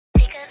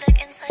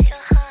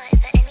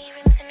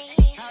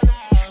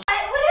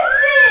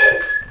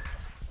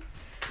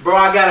Bro,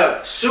 I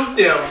gotta shoot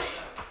them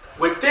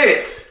with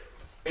this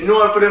in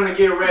order for them to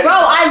get ready. Bro,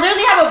 I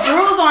literally have a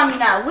bruise on me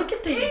now. Look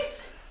at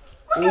this.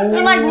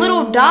 They're like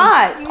little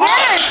dots.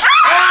 Yes.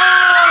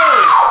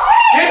 Oh!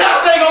 Didn't I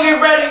say go get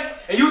ready?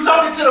 And you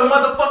talking to the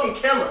motherfucking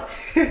camera.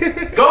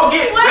 Go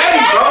get ready,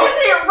 bro. Is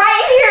it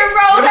right here,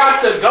 bro? We're about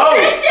to go.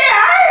 This shit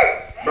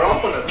hurts. Bro, I'm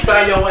gonna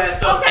tie your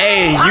ass up.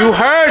 Hey, you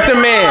heard the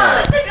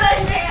man.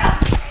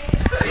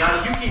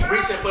 Yana, you keep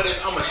reaching for this,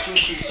 I'ma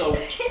shoot you so.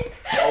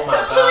 Oh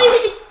my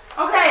god.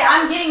 Okay,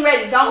 I'm getting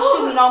ready. Don't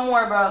shoot me no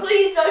more, bro.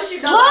 Please don't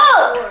shoot no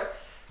more.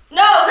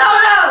 No.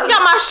 You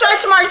got my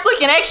stretch marks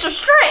looking extra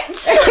stretch. You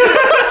still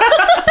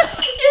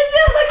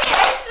looking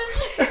extra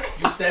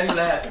stretch. You steady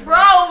laughing.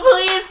 Bro,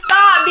 please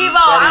stop, Devo.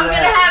 I'm gonna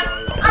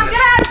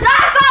have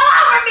dots all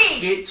over me.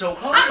 Get your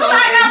clothes I'm on.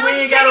 like, And we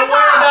ain't gotta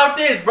worry about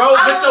this, bro.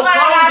 Put your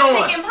clothes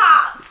on. Chicken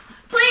pops.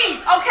 Please,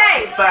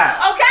 okay. Bye.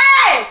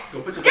 Okay. Go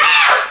put your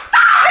Damn,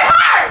 stop, it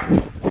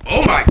hurts.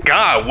 Oh my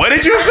God, what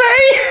did you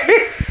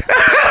say?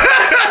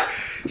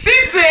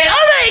 She said,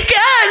 oh my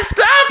God,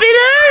 stop it.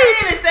 I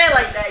didn't even say it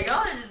like that. Y'all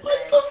are just what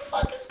the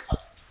fuck is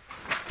going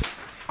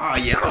on? Oh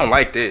yeah, I don't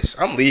like this.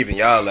 I'm leaving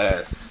y'all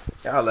ass.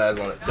 Y'all ass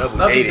on a double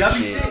dated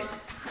shit.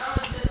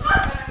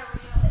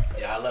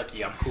 Y'all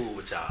lucky I'm cool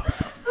with y'all.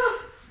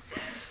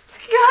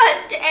 God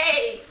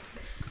dang.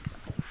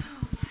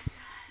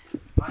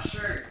 My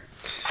shirt.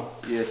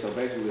 Yeah, so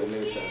basically a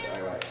nigga tried to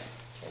act like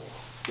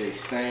they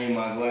stained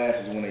my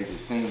glasses when they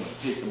just seen them,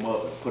 picked them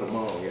up and put them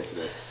on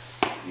yesterday.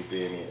 You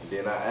feel me? And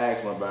then I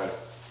asked them about it,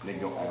 they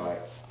gonna act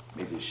like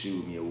they just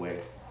shooed me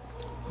away.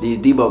 These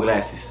Debo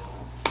glasses.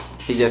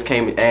 He just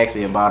came and asked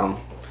me about them.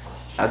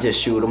 I just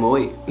shoot them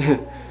away. You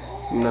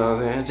know what I'm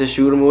saying? Just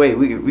shoot them away.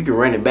 We can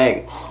run it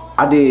back.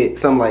 I did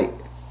something like.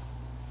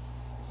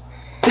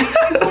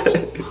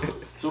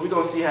 So we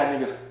gonna see how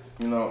niggas,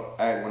 you know,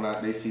 act when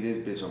they see this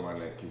bitch on my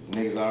neck. Cause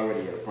niggas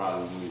already had a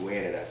problem with me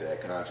wearing it after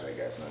that contract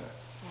got signed.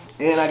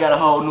 And I got a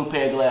whole new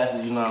pair of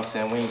glasses, you know what I'm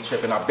saying? We ain't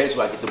tripping. I bet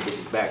you I get them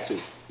bitches back too.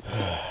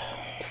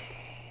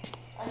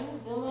 Are you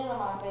zooming in on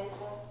my face,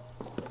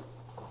 though?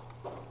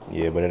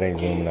 Yeah, but it ain't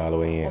zooming all the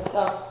way in. Let's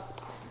go.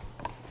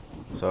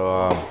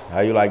 So, how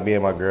you like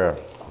being my girl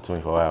for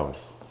 24 hours?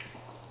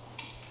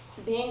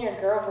 Being your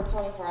girl for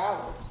 24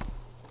 hours.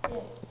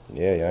 Yeah.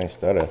 Yeah, you ain't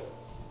stutter.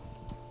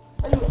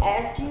 Are you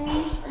asking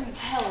me or are you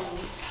telling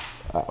me?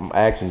 I'm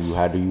asking you,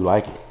 how do you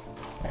like it?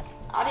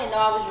 I didn't know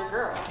I was your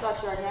girl. I thought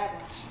you already had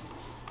one.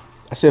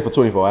 I said for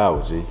 24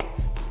 hours, G.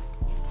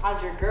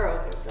 How's your girl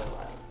gonna feel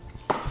like?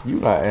 You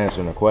not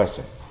answering the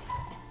question.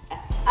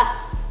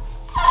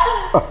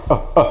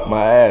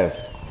 My ass.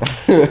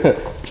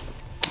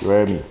 You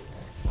heard me?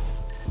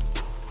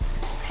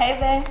 Hey,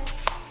 babe.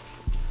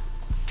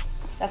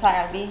 That's how I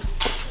gotta be.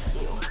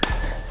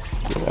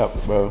 Get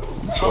up, bro.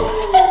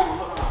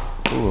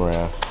 Move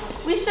around.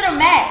 We should have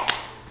matched.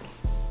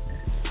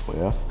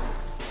 Well,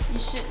 You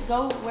should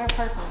go wear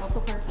purple. Go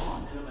put purple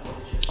on.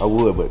 I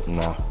would, but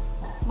nah.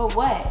 But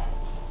what?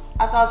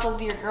 I thought I was supposed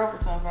to be your girl for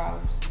 24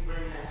 hours.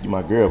 You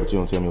my girl, but you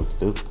don't tell me what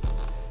to do.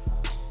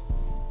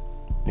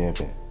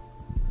 Pimpin'.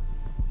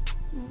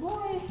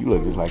 Boy. You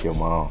look just like your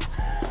mom.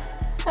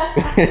 Stop.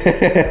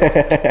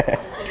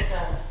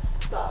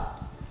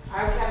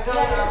 Alright, we gotta go.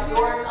 Our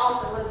doors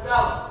open. Let's go.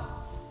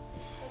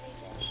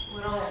 We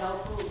don't have no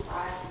food. I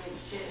have to get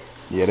shit.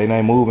 Yeah, they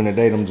not moving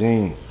today, them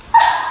jeans.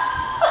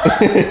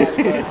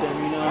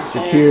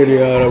 Security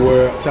of the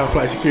world, top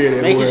flight security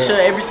of the world. Making sure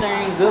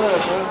everything's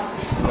good, bro.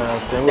 You know what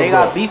I'm saying? They What's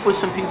got up? beef with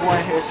some people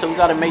in here, so we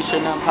gotta make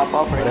sure nothing pop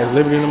off right That's now.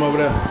 Liberty and them over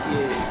there?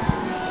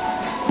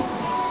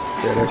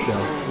 Yeah, that's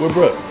them. Where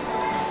Brooke?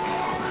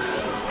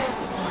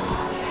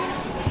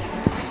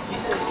 She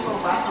said she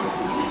gonna buy something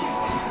for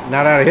you.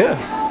 Not out of here.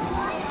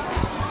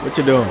 What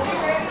you doing?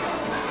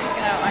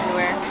 Picking out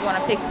underwear. You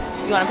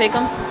wanna pick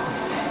them?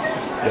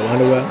 Your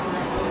underwear?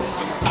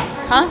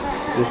 Huh?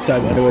 This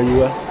type of underwear you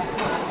wear?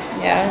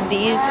 Yeah,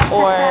 these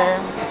or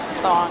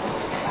thongs.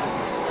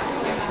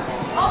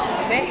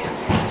 Okay.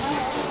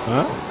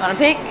 Huh? Wanna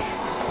pick?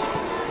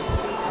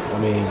 I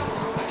mean,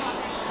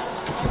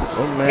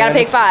 oh man. You gotta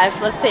pick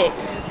 5. Let's pick.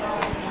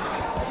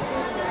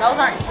 Those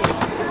aren't cute.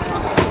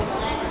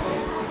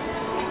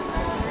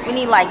 We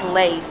need like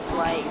lace,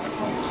 like.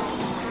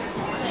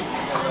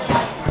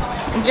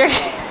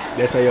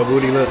 That's how your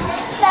booty look?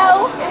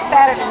 No, it's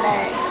better than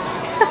that.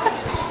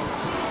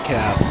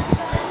 Cap.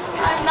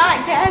 I'm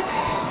not, Kat.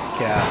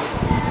 Cap.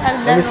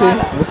 I'm Let me see. nothing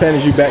like What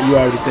panties you back? You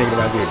already thinking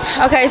about getting?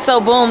 that. Okay, so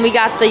boom, we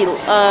got the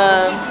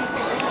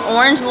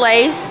orange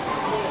lace.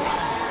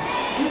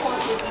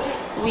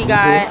 We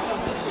got.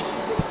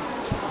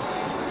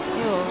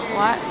 Ew,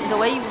 what? The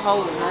way you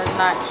hold them, that's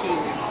not cute.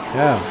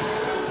 Yeah.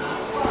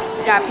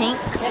 We got pink.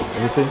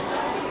 Let me see.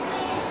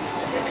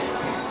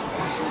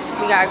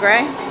 We got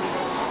gray.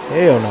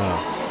 Hell no.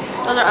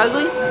 Those are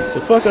ugly. The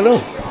fuck are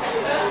those?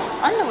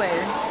 Underwear.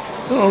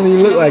 They don't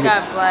even look We like it.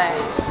 got black.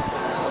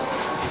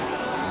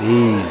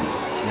 These.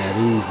 Now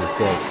these are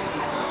sexy.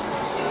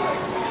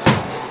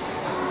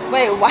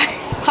 Wait,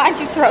 why'd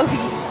you throw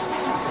these?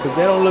 Cause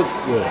they don't look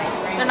good.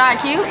 They're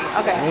not cute?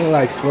 Okay. They look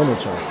like swimming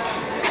trunks.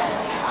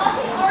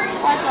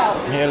 Watch out.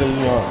 Hell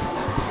you on?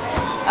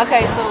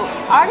 Okay, so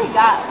I already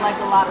got like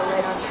a lot of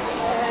red on it.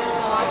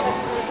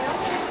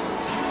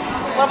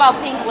 What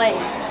about pink legs?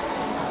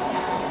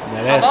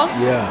 Now that's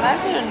yeah.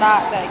 That's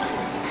not that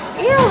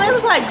cute. Ew, they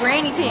look like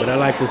granny pink. But I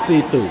like to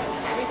see through.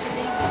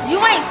 You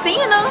ain't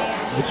seeing them.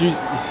 But you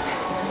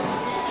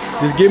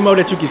just get more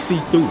that you can see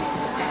through.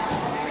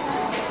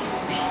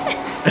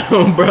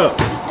 Bro.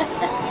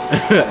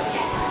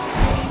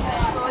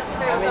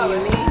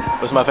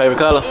 What's my favorite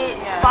color?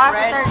 It's 5 for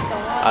 30.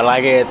 I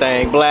like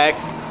everything black.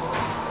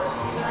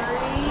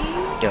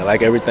 Yeah, I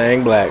like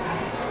everything black.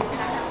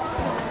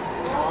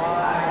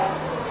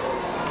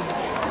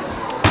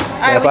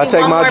 Right, if I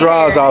take my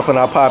drawers off and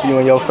I pop you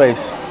in your face.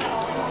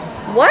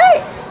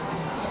 What?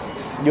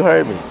 You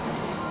heard me.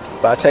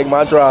 If I take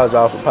my drawers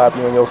off and pop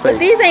you in your face. But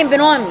these ain't been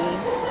on me.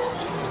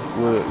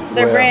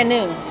 They're well, brand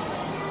new.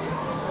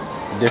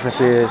 The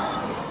difference is,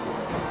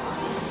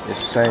 it's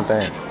the same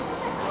thing.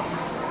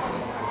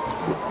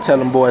 Tell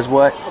them boys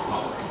what?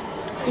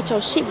 Get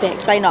your shit back.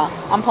 Say no.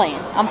 I'm playing.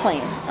 I'm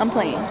playing. I'm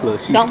playing. Look,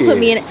 she's Don't scared. put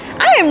me in it.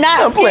 I am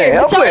not I'm playing.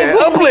 scared. I'm playing.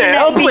 I'm playing.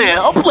 I'm playing.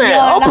 I'm playing.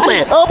 I'm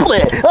playing. I'm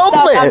playing. I'm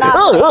playing. I'm not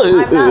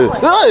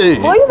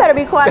playing. Boy, you better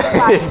be quiet if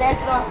I snatch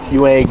it off you.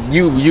 You ain't.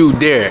 You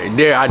dare.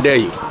 Dare. I dare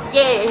you.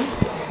 Yeah.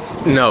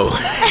 No.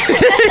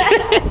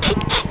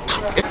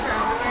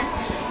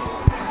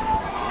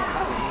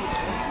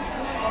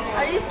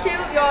 Are these cute,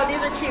 y'all? These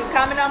are cute.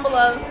 Comment down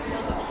below.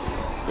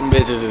 Them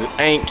bitches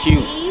ain't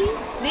cute.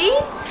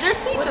 These? They're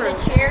see-through.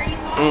 Cherries.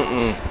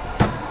 Okay.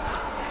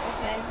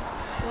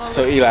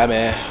 So Eli,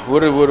 man,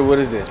 what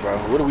is this, bro?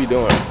 What are we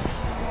doing?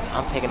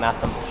 I'm picking out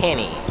some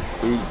pennies.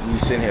 We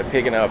sitting here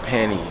picking out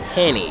pennies.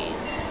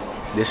 Pennies.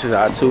 This is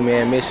our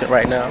 2-man mission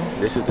right now.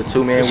 This is the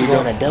 2-man we We're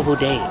on doing a double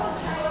date.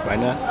 right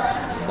now.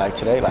 Like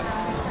today, like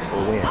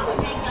or when?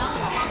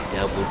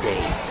 Double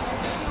date.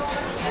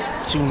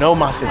 But you know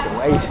my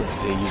situation,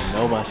 G. You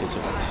know my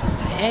situation.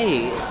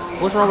 Hey,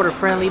 what's wrong with a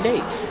friendly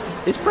date?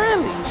 It's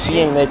friendly. She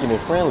ain't making it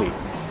friendly.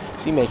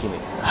 She making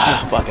it.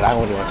 Fuck it. I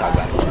don't even want to talk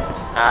about it.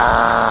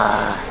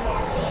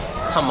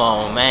 Come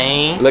on,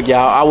 man. Look,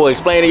 y'all. I will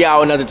explain to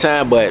y'all another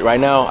time, but right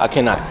now I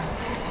cannot.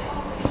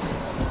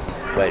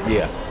 But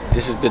yeah,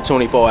 this is the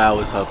 24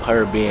 hours of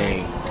her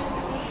being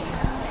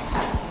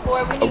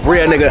a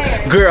real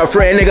nigga,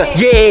 girlfriend nigga.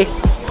 Yeah.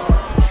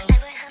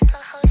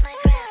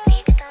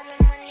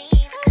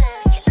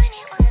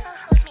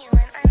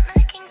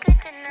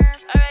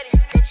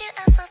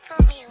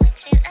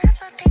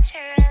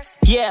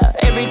 Yeah,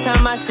 every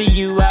time I see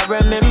you, I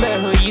remember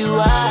who you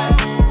are.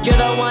 You're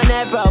the one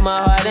that broke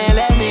my heart and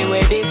left me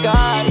with these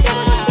scars.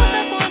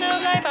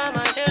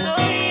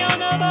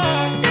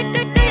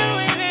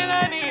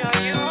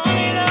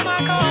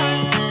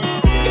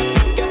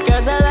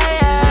 Girls are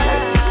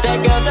liars, that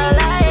girl's a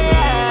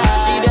liar.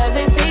 She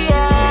doesn't see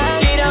us,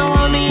 she don't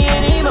want me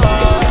anymore.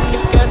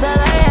 Girls are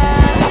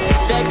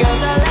liars, that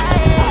girl's a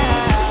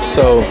liar.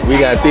 So we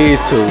got these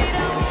two.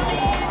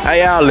 How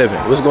y'all living?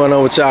 What's going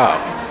on with y'all?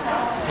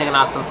 Picking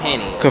out some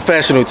pennies.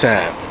 Confessional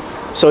time.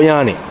 So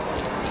Yanni,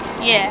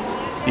 Yeah.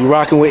 you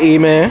rocking with E,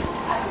 man?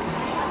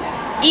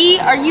 E,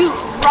 are you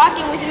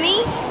rocking with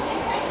me?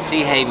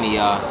 She hate me,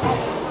 y'all.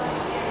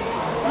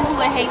 This is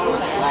what hate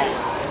looks like.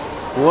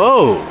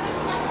 Whoa.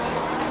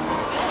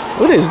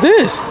 What is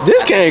this?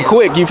 This came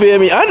quick, you feel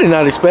me? I did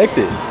not expect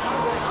this.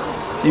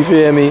 You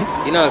feel me?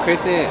 You know what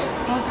Chris said?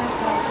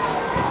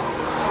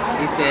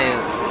 He said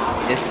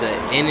it's the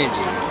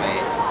energy,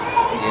 man.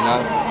 You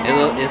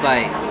know? It's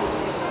like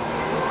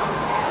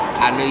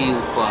I knew you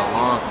for a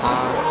long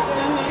time.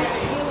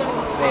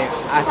 Man,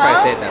 I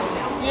probably said that one.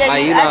 Yeah,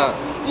 like, you know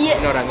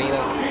what I mean?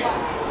 Though?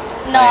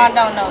 No, Like- I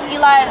don't know.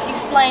 Eli,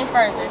 explain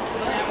further.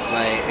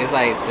 Like, it's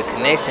like the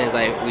connection is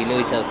like we knew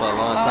each other for a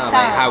long time. time.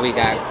 Like how we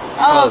got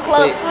Oh,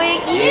 close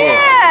quick. quick.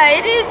 Yeah,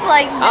 it is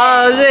like that.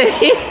 Oh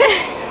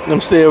shit.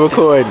 I'm still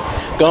recording.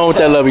 Go on with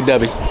that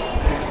lovey-dovey.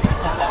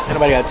 Ain't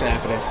nobody got time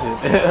for that shit.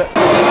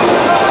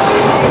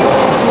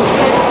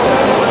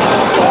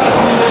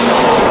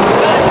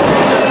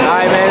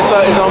 Alright, man, so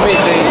it's on me,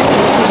 G.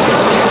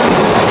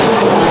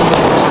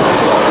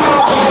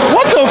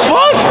 What the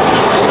fuck?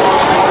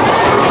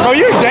 Bro,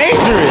 you're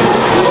dangerous.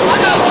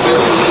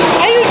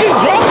 How you just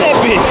drop that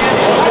bitch?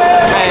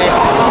 Man,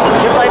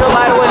 just like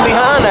nobody was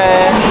behind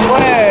that.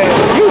 Man,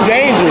 you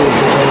dangerous.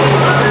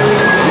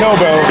 No,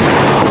 bro.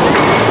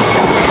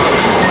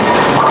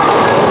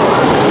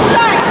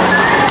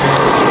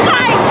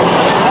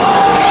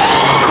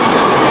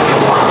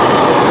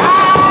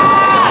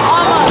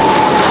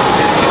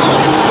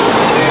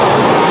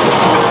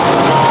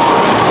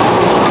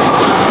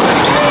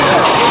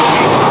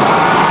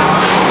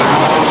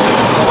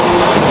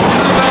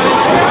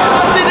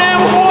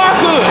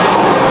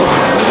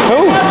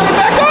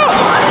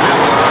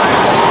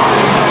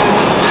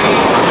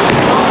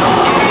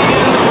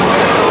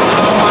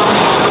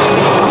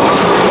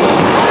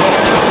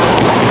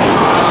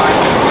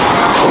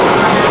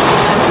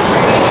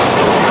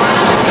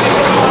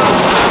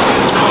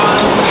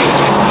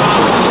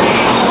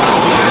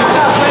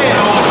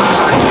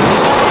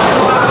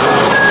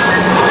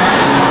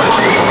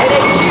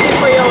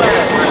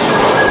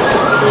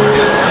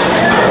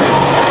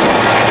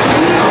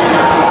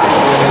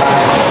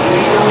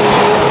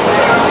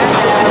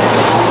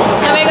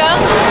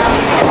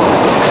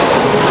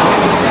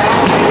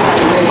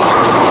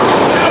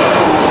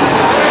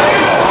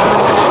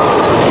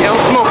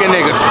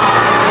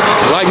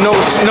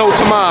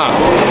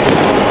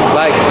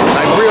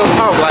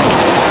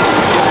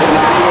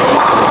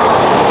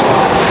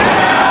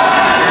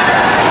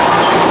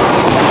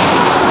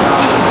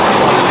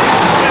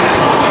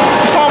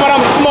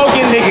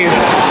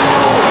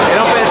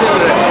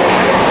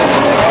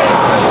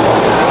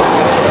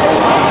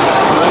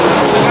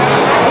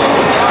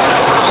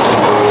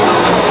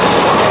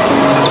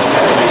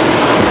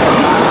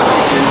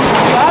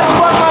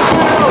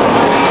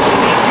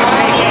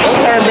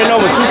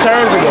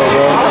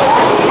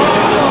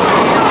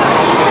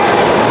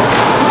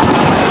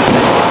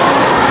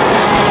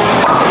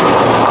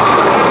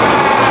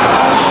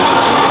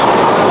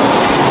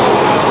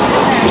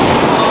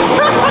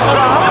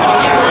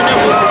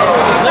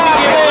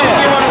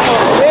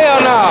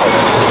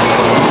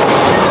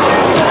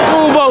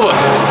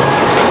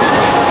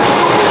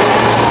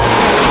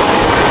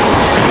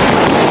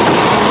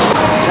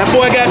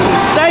 boy got some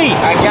steak.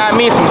 I got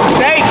me some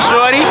steak,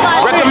 shorty.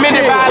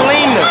 Recommended by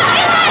Lena.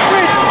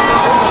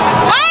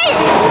 Wait!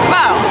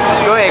 Bo.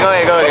 Go ahead. Go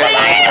ahead.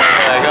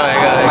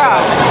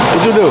 What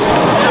you do?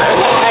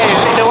 Hey,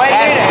 the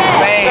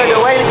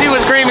way she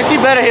was screaming, she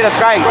better hit a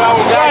strike. Bro,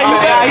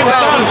 he was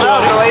on the show.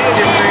 The way he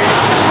just screamed.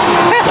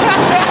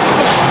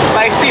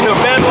 Like, see the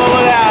bend all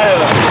out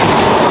here.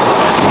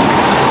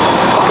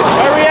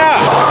 Hurry up.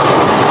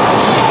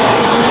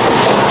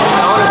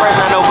 The only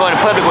person I know going in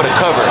public with a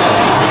cover.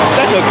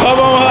 That's a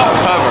cover on her?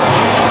 Cover.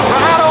 Bro,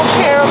 I don't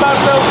care about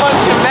no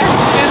fucking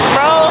messages,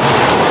 bro.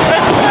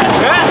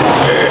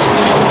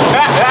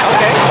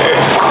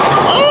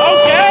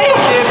 Okay.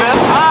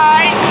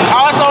 Alright.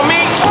 Oh, it's on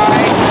me?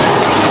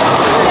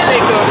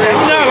 You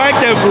not like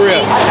that for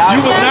real. You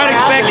was not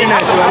expecting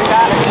that, shorty.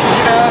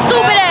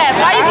 Stupid ass.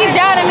 Why you keep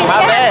doubting me?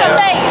 My You have some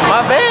bad. faith.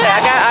 My bad.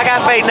 I got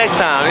faith next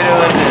time. You know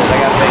what it is. I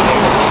got faith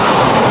next time.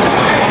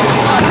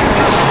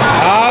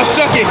 Oh,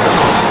 suck it.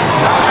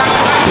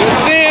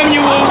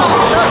 Samuel.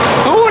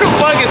 Who the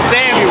fuck is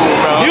Samuel,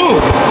 bro? You.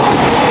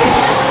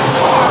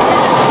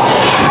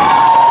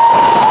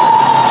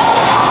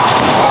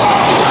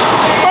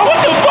 Bro, what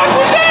the fuck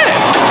was that?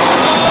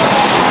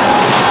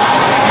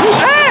 You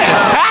ass.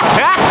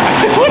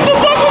 What the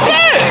fuck was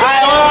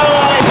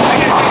that?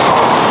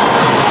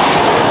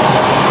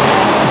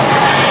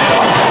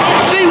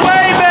 She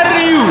way better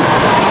than you.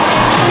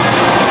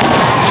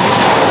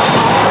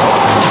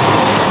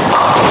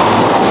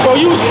 Bro,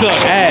 you suck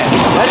ass.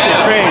 That shit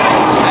crazy.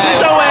 Sit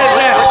your ass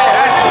down.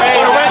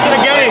 For the rest of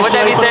the game. What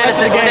they be saying?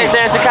 What they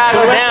say in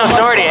Chicago? Damn,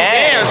 shorty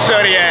ass. Damn,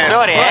 shorty ass.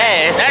 Shorty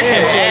ass. That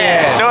shit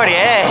ass. Shorty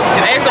ass.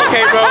 It's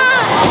okay, bro.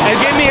 And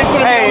give me, it's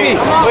gonna be Hey, me.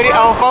 what you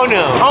on phone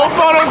now? On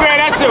photo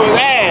grade, that shit was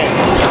ass.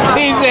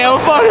 He said on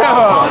photo.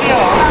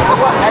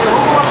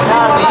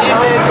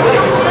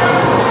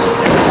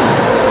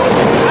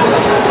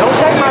 Don't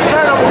take my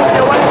turn, I'm moving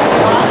your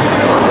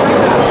way.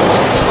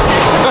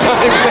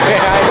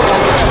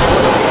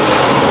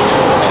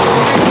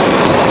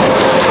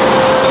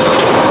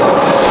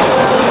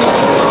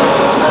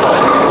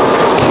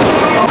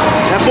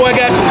 That boy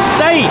got some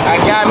steak. I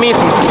got me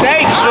some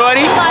steak,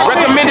 shorty.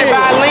 Recommended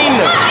by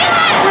Lena.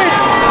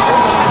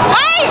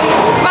 Wait!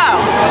 Bo.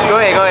 Go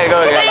ahead. Go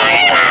ahead.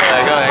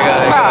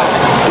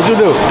 What you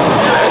do?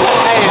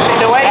 Hey,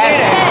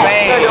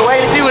 the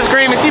way she was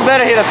screaming, she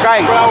better hit a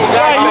strike. Bro,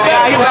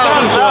 he was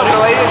on the show. The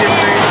way he just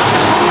screamed.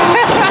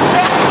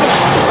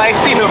 Like,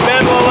 see the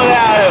bend all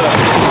out here.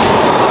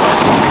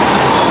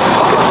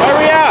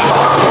 Hurry up.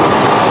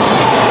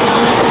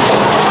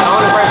 The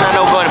only person I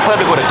know going in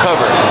public with a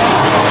cover.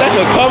 That's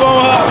a cover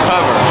on her?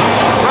 Cover.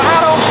 Bro, I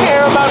don't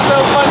care about no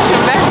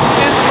fucking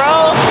messages,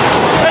 bro.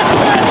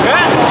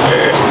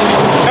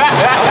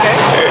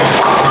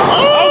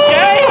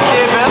 Okay.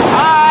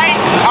 Alright.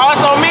 Oh,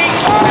 it's on me?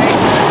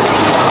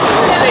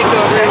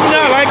 You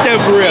not like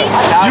that for real.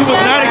 You was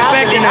not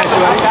expecting that,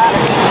 shorty.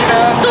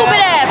 Stupid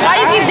ass.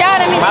 Why you keep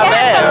doubting me? My You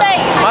have some bad.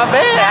 faith. My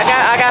bad.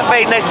 I got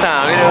faith next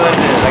time. You know what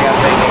it is. I got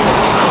faith next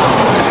time.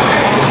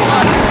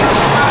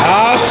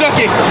 Oh, suck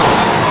it.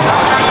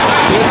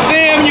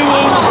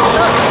 Samuel.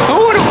 Who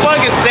the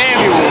fuck is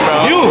Samuel, bro?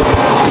 You.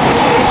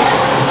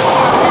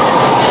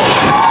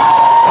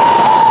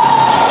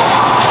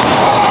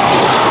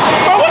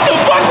 Bro, what the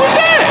fuck was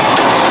that?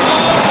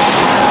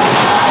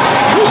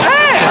 You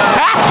ass.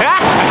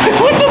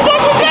 What the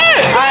fuck was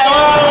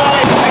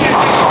that?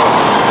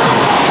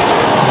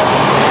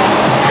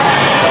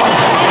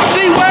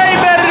 She way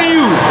better than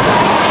you.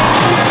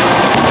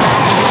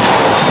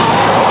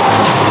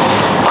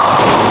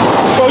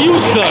 Bro, you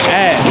suck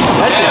ass.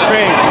 That shit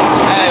crazy.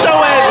 Sit your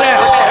ass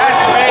down.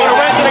 For the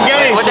rest of the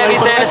game. What they be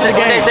saying?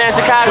 What they say in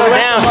Chicago?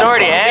 Damn,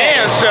 shorty ass.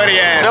 Damn, shorty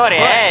ass. Shorty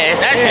ass.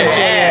 That shit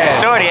ass.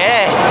 Shorty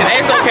ass.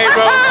 It's okay,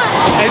 bro.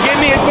 And give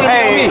me, it's gonna be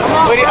Hey, me.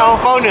 what you on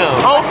phone now?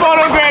 On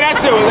photo grade, that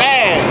shit was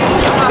ass.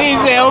 He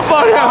said on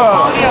photo.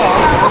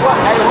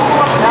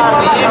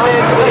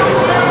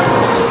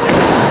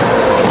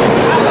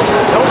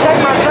 Don't take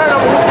my turn,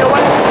 I'm moving your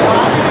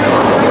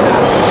way.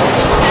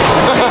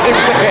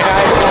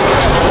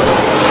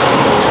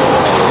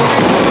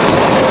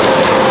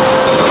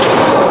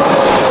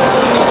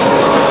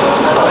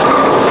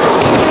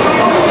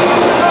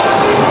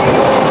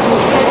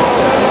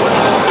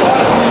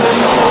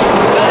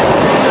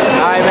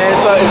 Alright, man,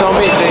 so it's on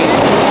me.